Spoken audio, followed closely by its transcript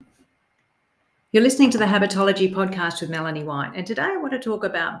You're listening to the Habitology podcast with Melanie White, and today I want to talk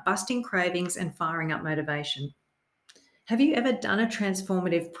about busting cravings and firing up motivation. Have you ever done a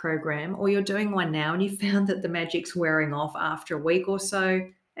transformative program, or you're doing one now and you found that the magic's wearing off after a week or so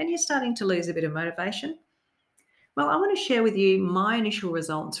and you're starting to lose a bit of motivation? Well, I want to share with you my initial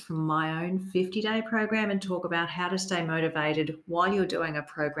results from my own 50-day program and talk about how to stay motivated while you're doing a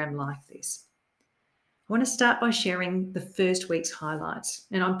program like this. I want to start by sharing the first week's highlights,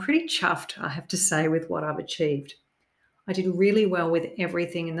 and I'm pretty chuffed, I have to say, with what I've achieved. I did really well with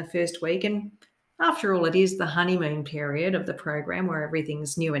everything in the first week, and after all, it is the honeymoon period of the program where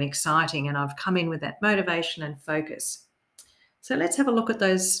everything's new and exciting, and I've come in with that motivation and focus. So let's have a look at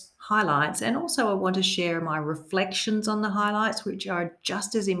those highlights, and also I want to share my reflections on the highlights, which are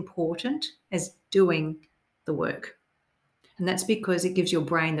just as important as doing the work. And that's because it gives your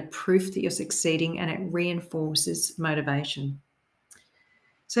brain the proof that you're succeeding and it reinforces motivation.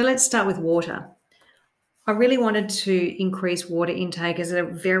 So let's start with water. I really wanted to increase water intake as a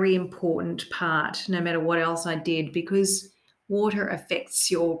very important part, no matter what else I did, because water affects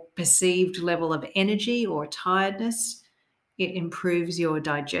your perceived level of energy or tiredness. It improves your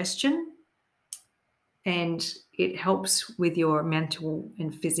digestion and it helps with your mental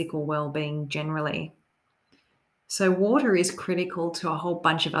and physical well-being generally. So water is critical to a whole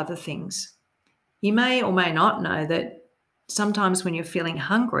bunch of other things. You may or may not know that sometimes when you're feeling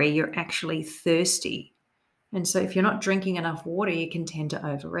hungry, you're actually thirsty. And so if you're not drinking enough water, you can tend to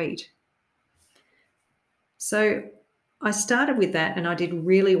overeat. So I started with that and I did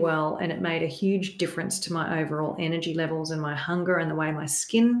really well, and it made a huge difference to my overall energy levels and my hunger and the way my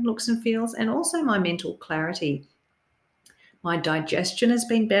skin looks and feels, and also my mental clarity. My digestion has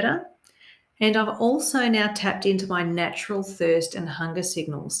been better. And I've also now tapped into my natural thirst and hunger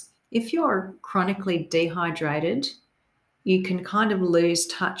signals. If you're chronically dehydrated, you can kind of lose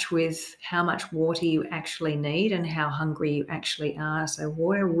touch with how much water you actually need and how hungry you actually are. So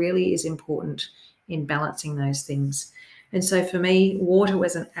water really is important in balancing those things. And so for me, water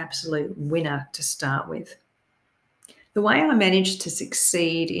was an absolute winner to start with. The way I managed to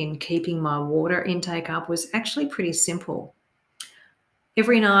succeed in keeping my water intake up was actually pretty simple.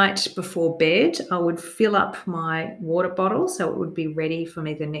 Every night before bed, I would fill up my water bottle so it would be ready for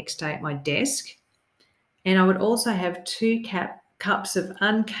me the next day at my desk. And I would also have two cups of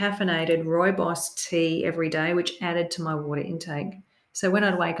uncaffeinated rooibos tea every day, which added to my water intake. So when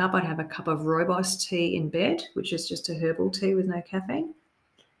I'd wake up, I'd have a cup of rooibos tea in bed, which is just a herbal tea with no caffeine.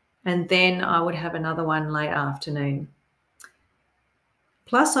 And then I would have another one late afternoon.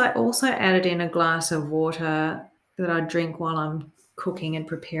 Plus, I also added in a glass of water that I drink while I'm cooking and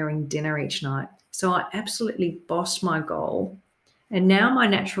preparing dinner each night. So I absolutely bossed my goal. And now my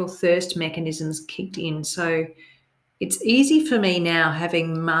natural thirst mechanisms kicked in. So it's easy for me now,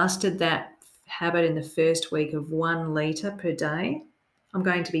 having mastered that habit in the first week of 1 litre per day. I'm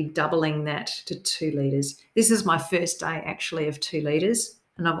going to be doubling that to 2 litres. This is my first day actually of 2 litres,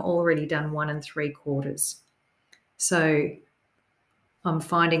 and I've already done 1 3/4. So I'm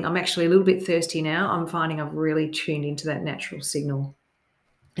finding I'm actually a little bit thirsty now. I'm finding I've really tuned into that natural signal,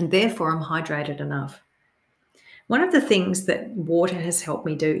 and therefore I'm hydrated enough. One of the things that water has helped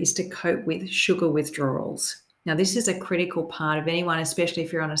me do is to cope with sugar withdrawals. Now, this is a critical part of anyone, especially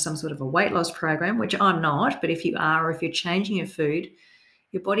if you're on some sort of a weight loss program, which I'm not, but if you are, or if you're changing your food,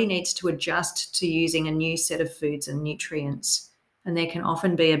 your body needs to adjust to using a new set of foods and nutrients. And there can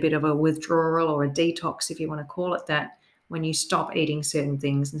often be a bit of a withdrawal or a detox, if you want to call it that, when you stop eating certain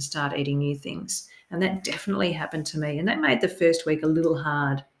things and start eating new things. And that definitely happened to me. And that made the first week a little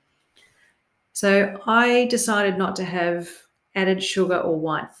hard. So I decided not to have added sugar or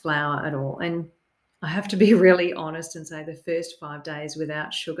white flour at all. And I have to be really honest and say the first 5 days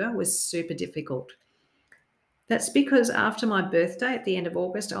without sugar was super difficult. That's because after my birthday at the end of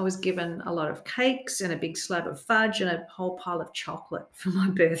August, I was given a lot of cakes and a big slab of fudge and a whole pile of chocolate for my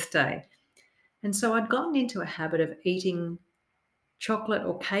birthday. And so I'd gotten into a habit of eating chocolate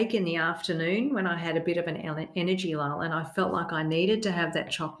or cake in the afternoon when I had a bit of an energy lull, and I felt like I needed to have that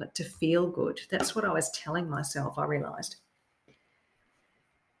chocolate to feel good. That's what I was telling myself, I realised.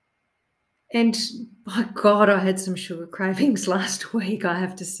 And by God, I had some sugar cravings last week, I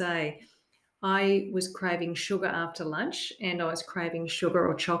have to say. I was craving sugar after lunch, and I was craving sugar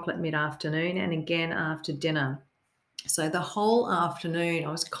or chocolate mid-afternoon and again after dinner. So the whole afternoon,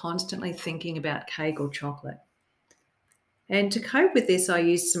 I was constantly thinking about cake or chocolate. And to cope with this, I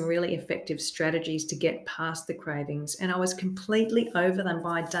used some really effective strategies to get past the cravings, and I was completely over them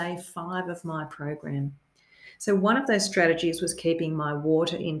by day 5 of my program. So one of those strategies was keeping my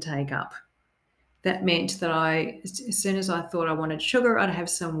water intake up. That meant that as soon as I thought I wanted sugar, I'd have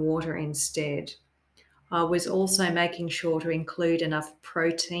some water instead. I was also making sure to include enough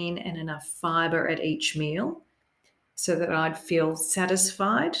protein and enough fiber at each meal so that I'd feel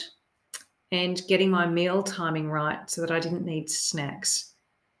satisfied, and getting my meal timing right so that I didn't need snacks.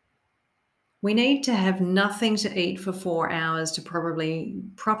 We need to have nothing to eat for 4 hours to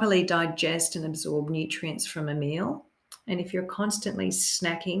properly digest and absorb nutrients from a meal. And if you're constantly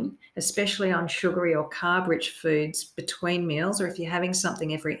snacking, especially on sugary or carb-rich foods between meals, or if you're having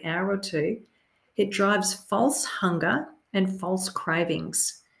something every hour or two, it drives false hunger and false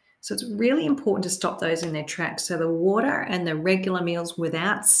cravings. So it's really important to stop those in their tracks. So the water and the regular meals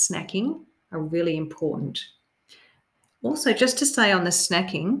without snacking are really important. Also, just to stay on the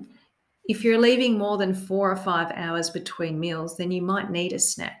snacking, if you're leaving more than 4 or 5 hours between meals, then you might need a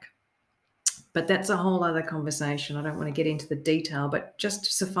snack. But that's a whole other conversation. I don't want to get into the detail, but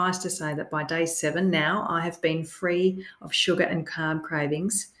just suffice to say that by day 7 now, I have been free of sugar and carb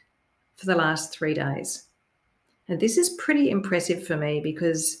cravings for the last 3 days. And this is pretty impressive for me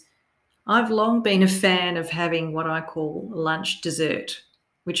because I've long been a fan of having what I call lunch dessert,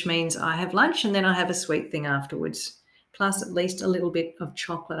 which means I have lunch and then I have a sweet thing afterwards, plus at least a little bit of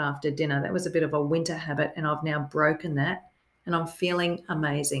chocolate after dinner. That was a bit of a winter habit, and I've now broken that, and I'm feeling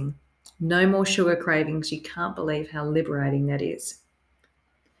amazing. No more sugar cravings. You can't believe how liberating that is.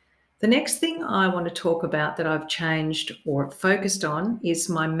 The next thing I want to talk about that I've changed or focused on is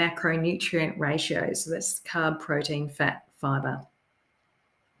my macronutrient ratios. So that's carb, protein, fat, fiber.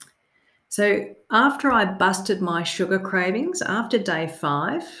 So after I busted my sugar cravings, after day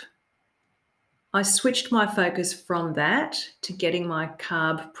 5, I switched my focus from that to getting my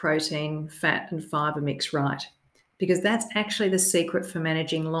carb, protein, fat, and fiber mix right, because that's actually the secret for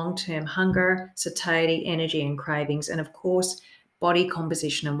managing long-term hunger, satiety, energy, and cravings, and of course, body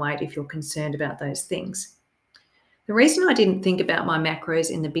composition and weight if you're concerned about those things. The reason I didn't think about my macros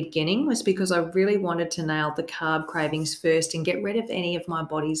in the beginning was because I really wanted to nail the carb cravings first and get rid of any of my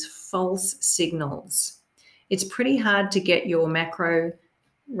body's false signals. It's pretty hard to get your macro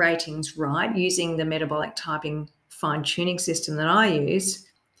ratings right using the metabolic typing fine-tuning system that I use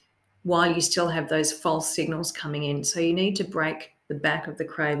while you still have those false signals coming in. So you need to break the back of the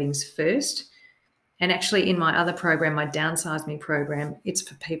cravings first. And actually in my other program, my Downsize Me program, it's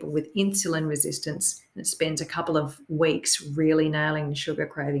for people with insulin resistance. And it spends a couple of weeks really nailing the sugar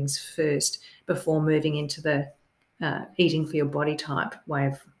cravings first before moving into the eating for your body type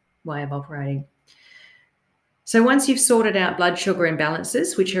way of operating. So once you've sorted out blood sugar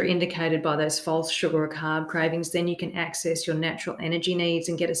imbalances, which are indicated by those false sugar or carb cravings, then you can access your natural energy needs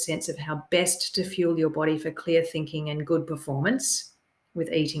and get a sense of how best to fuel your body for clear thinking and good performance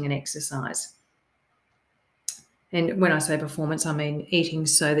with eating and exercise. And when I say performance, I mean eating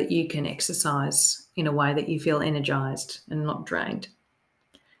so that you can exercise in a way that you feel energized and not drained.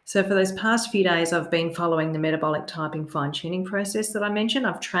 So for those past few days, I've been following the metabolic typing fine-tuning process that I mentioned.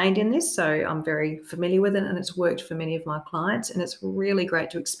 I've trained in this, so I'm very familiar with it, and it's worked for many of my clients, and it's really great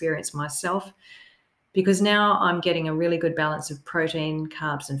to experience myself because now I'm getting a really good balance of protein,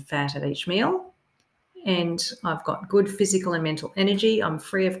 carbs, and fat at each meal. And I've got good physical and mental energy. I'm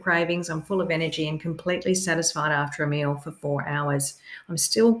free of cravings. I'm full of energy and completely satisfied after a meal for 4 hours. I'm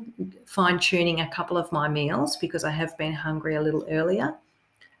still fine-tuning a couple of my meals because I have been hungry a little earlier.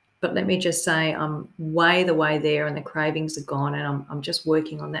 But let me just say I'm way the way there and the cravings are gone, and I'm just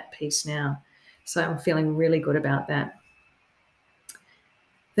working on that piece now. So I'm feeling really good about that.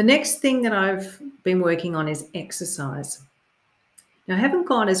 The next thing that I've been working on is exercise. Now, I haven't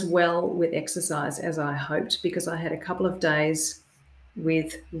gone as well with exercise as I hoped because I had a couple of days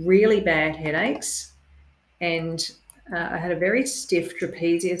with really bad headaches, and I had a very stiff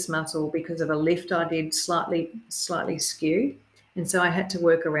trapezius muscle because of a lift I did slightly skew, and so I had to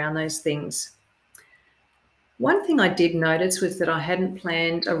work around those things. One thing I did notice was that I hadn't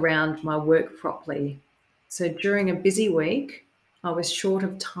planned around my work properly. So during a busy week, I was short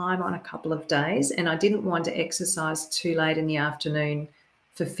of time on a couple of days, and I didn't want to exercise too late in the afternoon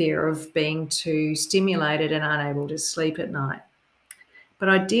for fear of being too stimulated and unable to sleep at night. But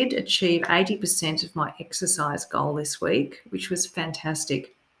I did achieve 80% of my exercise goal this week, which was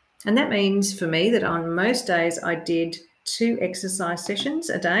fantastic. And that means for me that on most days I did 2 exercise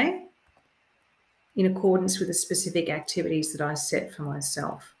sessions a day in accordance with the specific activities that I set for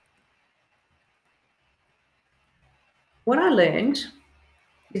myself. What I learned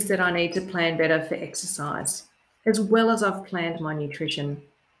is that I need to plan better for exercise, as well as I've planned my nutrition.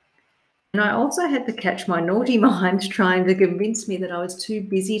 And I also had to catch my naughty mind trying to convince me that I was too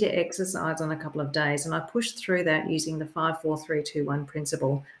busy to exercise on a couple of days. And I pushed through that using the 5-4-3-2-1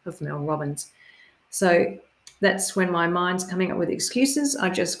 principle of Mel Robbins. So that's when my mind's coming up with excuses. I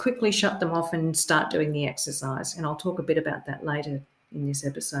just quickly shut them off and start doing the exercise. And I'll talk a bit about that later in this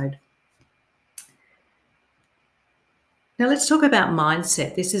episode. Now let's talk about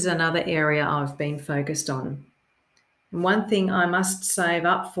mindset. This is another area I've been focused on. And one thing I must save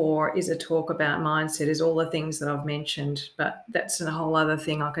up for is a talk about mindset, is all the things that I've mentioned, but that's a whole other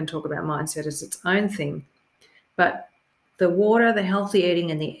thing. I can talk about mindset as its own thing. But the water, the healthy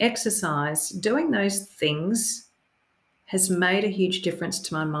eating, and the exercise, doing those things has made a huge difference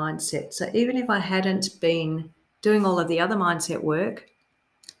to my mindset. So even if I hadn't been doing all of the other mindset work,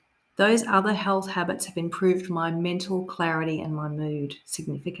 those other health habits have improved my mental clarity and my mood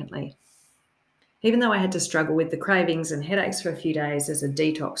significantly. Even though I had to struggle with the cravings and headaches for a few days as a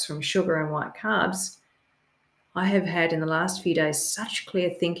detox from sugar and white carbs, I have had in the last few days such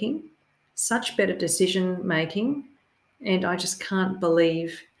clear thinking, such better decision making, and I just can't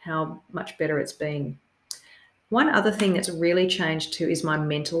believe how much better it's been. One other thing that's really changed too is my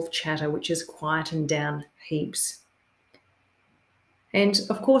mental chatter, which has quietened down heaps. And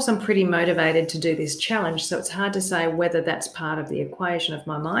of course, I'm pretty motivated to do this challenge, so it's hard to say whether that's part of the equation of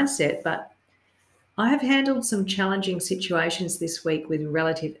my mindset, but I have handled some challenging situations this week with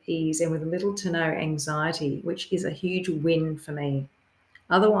relative ease and with little to no anxiety, which is a huge win for me.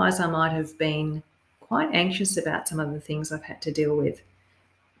 Otherwise, I might have been quite anxious about some of the things I've had to deal with.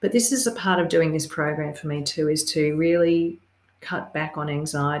 But this is a part of doing this program for me too, is to really cut back on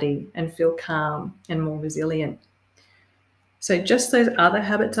anxiety and feel calm and more resilient. So just those other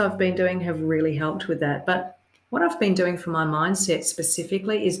habits I've been doing have really helped with that. But what I've been doing for my mindset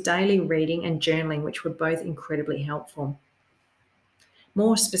specifically is daily reading and journaling, which were both incredibly helpful.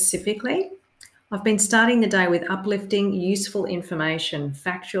 More specifically, I've been starting the day with uplifting, useful information,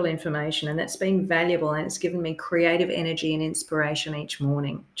 factual information, and that's been valuable, and it's given me creative energy and inspiration each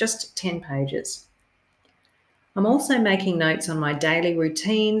morning, just 10 pages. I'm also making notes on my daily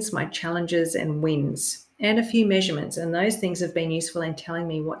routines, my challenges and wins, and a few measurements, and those things have been useful in telling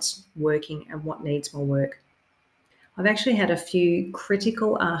me what's working and what needs more work. I've actually had a few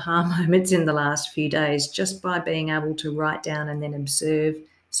critical aha moments in the last few days just by being able to write down and then observe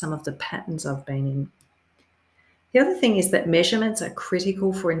some of the patterns I've been in. The other thing is that measurements are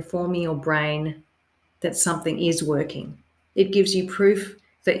critical for informing your brain that something is working. It gives you proof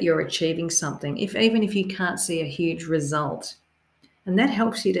that you're achieving something, even if you can't see a huge result. And that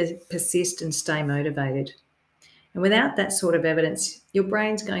helps you to persist and stay motivated. And without that sort of evidence, your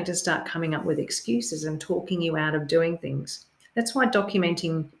brain's going to start coming up with excuses and talking you out of doing things. That's why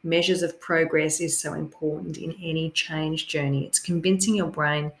documenting measures of progress is so important in any change journey. It's convincing your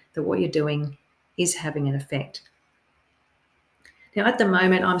brain that what you're doing is having an effect. Now, at the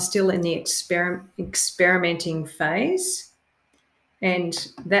moment, I'm still in the experimenting phase,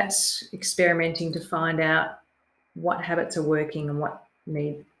 and that's experimenting to find out what habits are working and what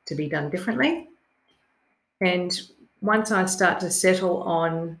need to be done differently. And once I start to settle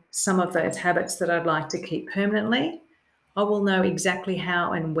on some of those habits that I'd like to keep permanently, I will know exactly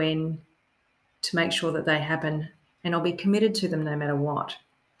how and when to make sure that they happen, and I'll be committed to them no matter what.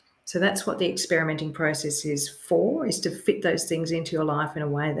 So that's what the experimenting process is for, is to fit those things into your life in a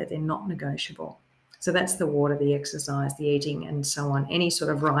way that they're not negotiable. So that's the water, the exercise, the eating, and so on, any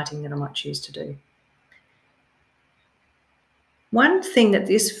sort of writing that I might choose to do. One thing that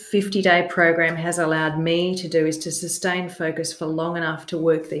this 50-day program has allowed me to do is to sustain focus for long enough to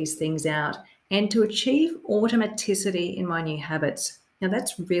work these things out and to achieve automaticity in my new habits. Now,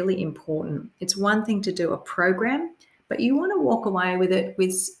 that's really important. It's one thing to do a program, but you want to walk away with it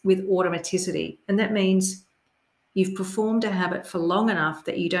with automaticity. And that means you've performed a habit for long enough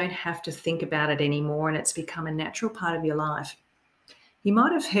that you don't have to think about it anymore, and it's become a natural part of your life. You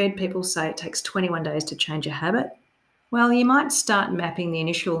might have heard people say it takes 21 days to change a habit. Well, you might start mapping the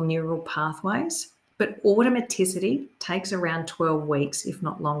initial neural pathways, but automaticity takes around 12 weeks, if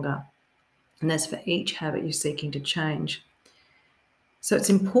not longer. And that's for each habit you're seeking to change. So it's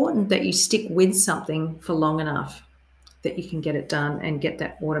important that you stick with something for long enough that you can get it done and get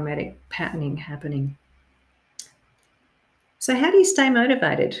that automatic patterning happening. So how do you stay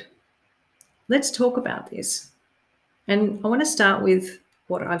motivated? Let's talk about this. And I want to start with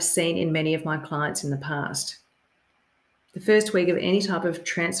what I've seen in many of my clients in the past. The first week of any type of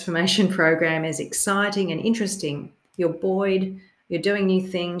transformation program is exciting and interesting. You're buoyed, you're doing new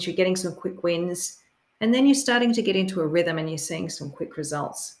things, you're getting some quick wins, and then you're starting to get into a rhythm and you're seeing some quick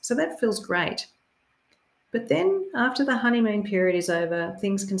results. So that feels great. But then after the honeymoon period is over,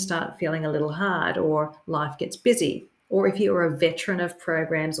 things can start feeling a little hard, or life gets busy. Or if you're a veteran of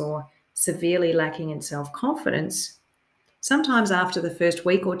programs or severely lacking in self-confidence, Sometimes after the first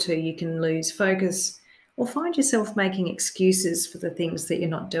week or two, you can lose focus or find yourself making excuses for the things that you're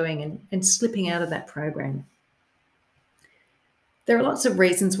not doing and slipping out of that program. There are lots of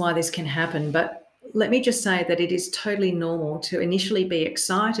reasons why this can happen, but let me just say that it is totally normal to initially be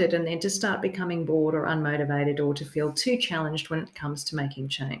excited and then to start becoming bored or unmotivated or to feel too challenged when it comes to making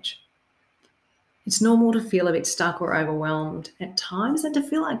change. It's normal to feel a bit stuck or overwhelmed at times and to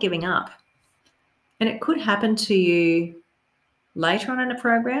feel like giving up. And it could happen to you later on in a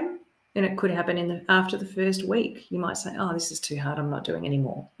program, and it could happen after the first week. You might say, oh, this is too hard, I'm not doing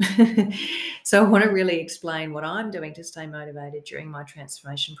anymore. So I want to really explain what I'm doing to stay motivated during my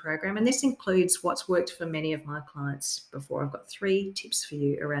transformation program. And this includes what's worked for many of my clients before. I've got 3 tips for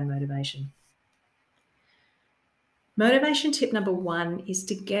you around motivation. Motivation tip number 1 is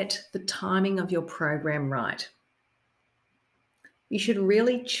to get the timing of your program right. You should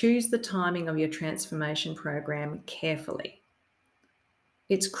really choose the timing of your transformation program carefully.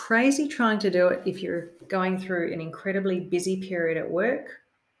 It's crazy trying to do it if you're going through an incredibly busy period at work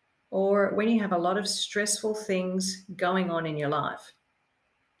or when you have a lot of stressful things going on in your life.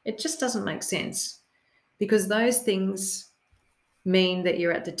 It just doesn't make sense because those things mean that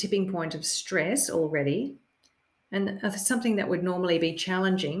you're at the tipping point of stress already, and something that would normally be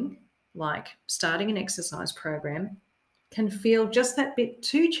challenging, like starting an exercise program, can feel just that bit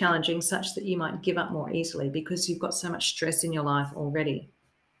too challenging such that you might give up more easily because you've got so much stress in your life already.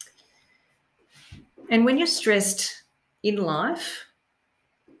 And when you're stressed in life,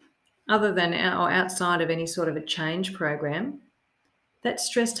 other than or outside of any sort of a change program, that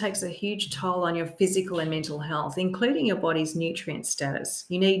stress takes a huge toll on your physical and mental health, including your body's nutrient status.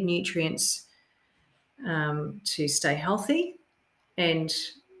 You need nutrients to stay healthy, and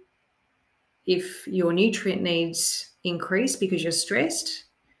if your nutrient needs increase because you're stressed,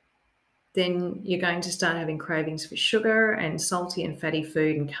 then you're going to start having cravings for sugar and salty and fatty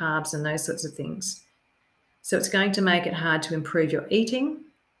food and carbs and those sorts of things. So it's going to make it hard to improve your eating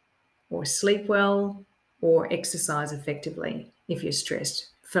or sleep well or exercise effectively if you're stressed,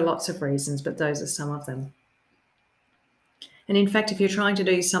 for lots of reasons, but those are some of them. And in fact, if you're trying to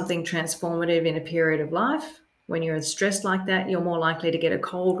do something transformative in a period of life, when you're stressed like that, you're more likely to get a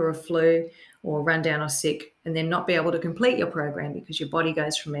cold or a flu or run down or sick and then not be able to complete your program because your body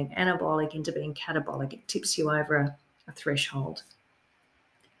goes from being anabolic into being catabolic. It tips you over a threshold.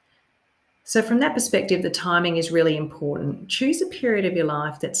 So from that perspective, the timing is really important. Choose a period of your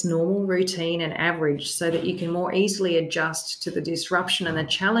life that's normal, routine, and average so that you can more easily adjust to the disruption and the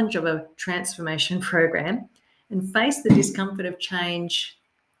challenge of a transformation program and face the discomfort of change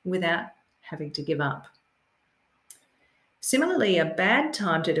without having to give up. Similarly, a bad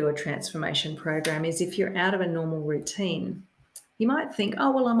time to do a transformation program is if you're out of a normal routine. You might think,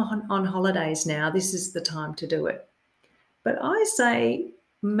 oh, well, I'm on holidays now. This is the time to do it. But I say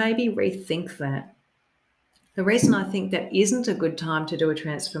maybe rethink that. The reason I think that isn't a good time to do a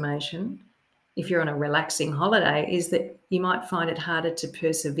transformation, if you're on a relaxing holiday, is that you might find it harder to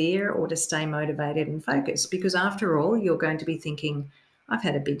persevere or to stay motivated and focused because after all, you're going to be thinking, I've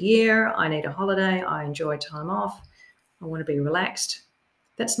had a big year, I need a holiday, I enjoy time off, I want to be relaxed.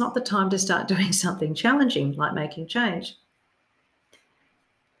 That's not the time to start doing something challenging like making change.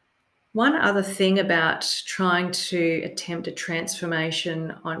 One other thing about trying to attempt a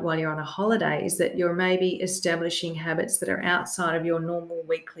transformation while you're on a holiday is that you're maybe establishing habits that are outside of your normal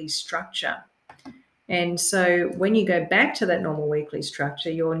weekly structure. And so when you go back to that normal weekly structure,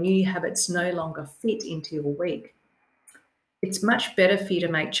 your new habits no longer fit into your week. It's much better for you to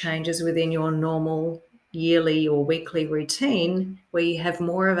make changes within your normal yearly or weekly routine where you have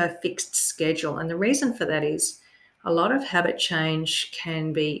more of a fixed schedule. And the reason for that is a lot of habit change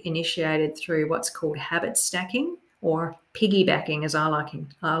can be initiated through what's called habit stacking or piggybacking, as I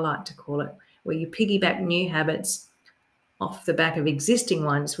like to call it, where you piggyback new habits off the back of existing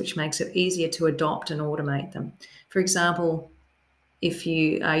ones, which makes it easier to adopt and automate them. For example, if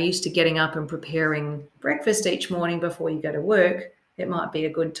you are used to getting up and preparing breakfast each morning before you go to work, it might be a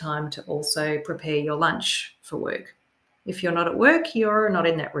good time to also prepare your lunch for work. If you're not at work, you're not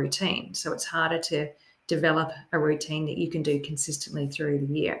in that routine. So it's harder to develop a routine that you can do consistently through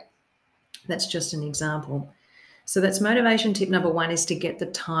the year. That's just an example. So that's motivation tip number 1 is to get the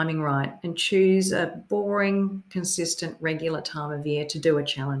timing right and choose a boring, consistent, regular time of year to do a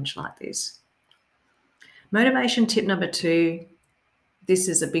challenge like this. Motivation tip number 2, this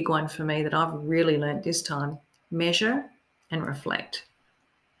is a big one for me that I've really learned this time, measure and reflect.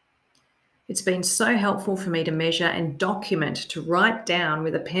 It's been so helpful for me to measure and document, to write down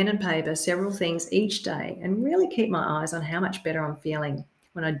with a pen and paper several things each day and really keep my eyes on how much better I'm feeling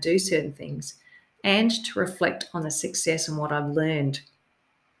when I do certain things. and to reflect on the success and what I've learned.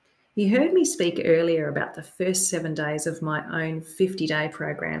 You heard me speak earlier about the first 7 days of my own 50-day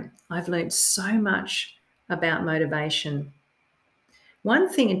program. I've learned so much about motivation. One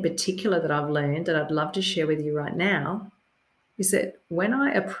thing in particular that I've learned that I'd love to share with you right now is that when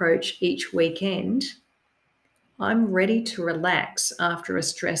I approach each weekend, I'm ready to relax after a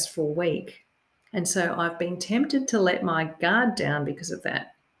stressful week. And so I've been tempted to let my guard down because of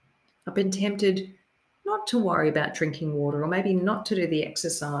that. I've been tempted not to worry about drinking water, or maybe not to do the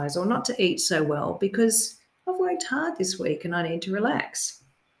exercise, or not to eat so well because I've worked hard this week and I need to relax.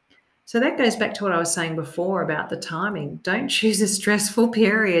 So that goes back to what I was saying before about the timing. Don't choose a stressful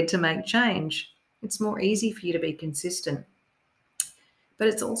period to make change. It's more easy for you to be consistent. But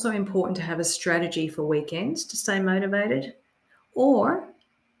it's also important to have a strategy for weekends to stay motivated, or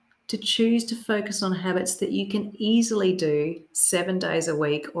to choose to focus on habits that you can easily do 7 days a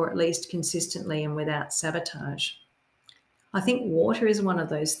week, or at least consistently and without sabotage. I think water is one of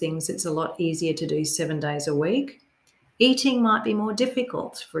those things that's a lot easier to do 7 days a week. Eating might be more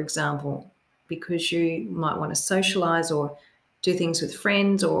difficult, for example, because you might want to socialize or do things with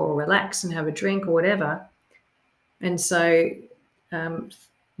friends or relax and have a drink or whatever. And so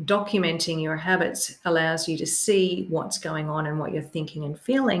documenting your habits allows you to see what's going on and what you're thinking and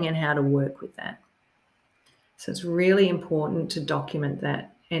feeling and how to work with that. So it's really important to document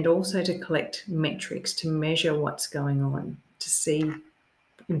that, and also to collect metrics to measure what's going on, to see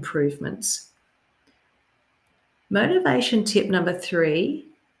improvements. Motivation tip number 3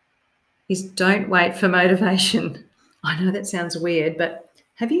 is don't wait for motivation. I know that sounds weird, but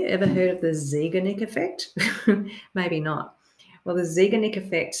have you ever heard of the Zeigarnik effect? Maybe not. Well, the Zeigarnik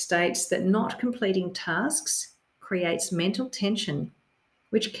effect states that not completing tasks creates mental tension,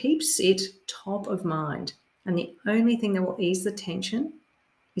 which keeps it top of mind. And the only thing that will ease the tension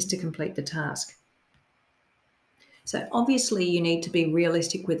is to complete the task. So obviously you need to be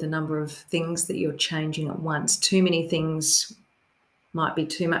realistic with the number of things that you're changing at once. Too many things might be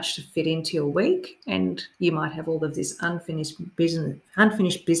too much to fit into your week, and you might have all of this unfinished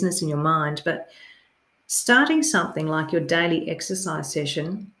business in your mind. But starting something like your daily exercise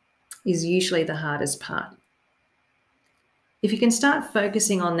session is usually the hardest part. If you can start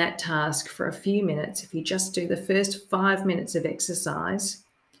focusing on that task for a few minutes, if you just do the first 5 minutes of exercise,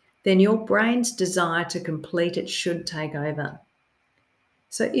 then your brain's desire to complete it should take over.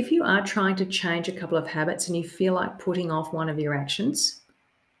 So if you are trying to change a couple of habits and you feel like putting off one of your actions,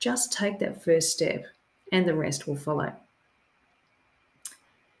 just take that first step and the rest will follow.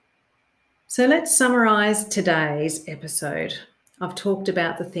 So let's summarize today's episode. I've talked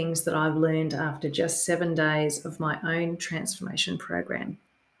about the things that I've learned after just 7 days of my own transformation program.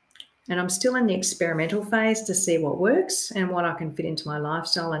 And I'm still in the experimental phase to see what works and what I can fit into my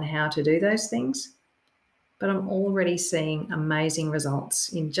lifestyle and how to do those things. But I'm already seeing amazing results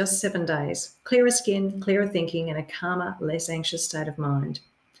in just 7 days. Clearer skin, clearer thinking, and a calmer, less anxious state of mind.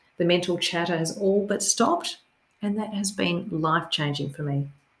 The mental chatter has all but stopped, and that has been life-changing for me.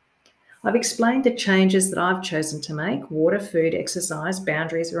 I've explained the changes that I've chosen to make: water, food, exercise,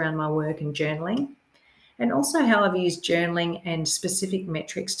 boundaries around my work and journaling, and also how I've used journaling and specific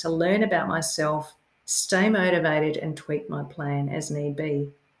metrics to learn about myself, stay motivated, and tweak my plan as need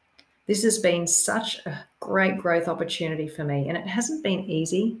be. This has been such a great growth opportunity for me, and it hasn't been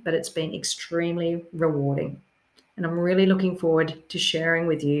easy, but it's been extremely rewarding. And I'm really looking forward to sharing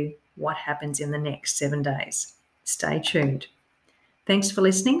with you what happens in the next 7 days. Stay tuned. Thanks for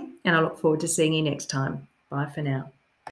listening, and I look forward to seeing you next time. Bye for now.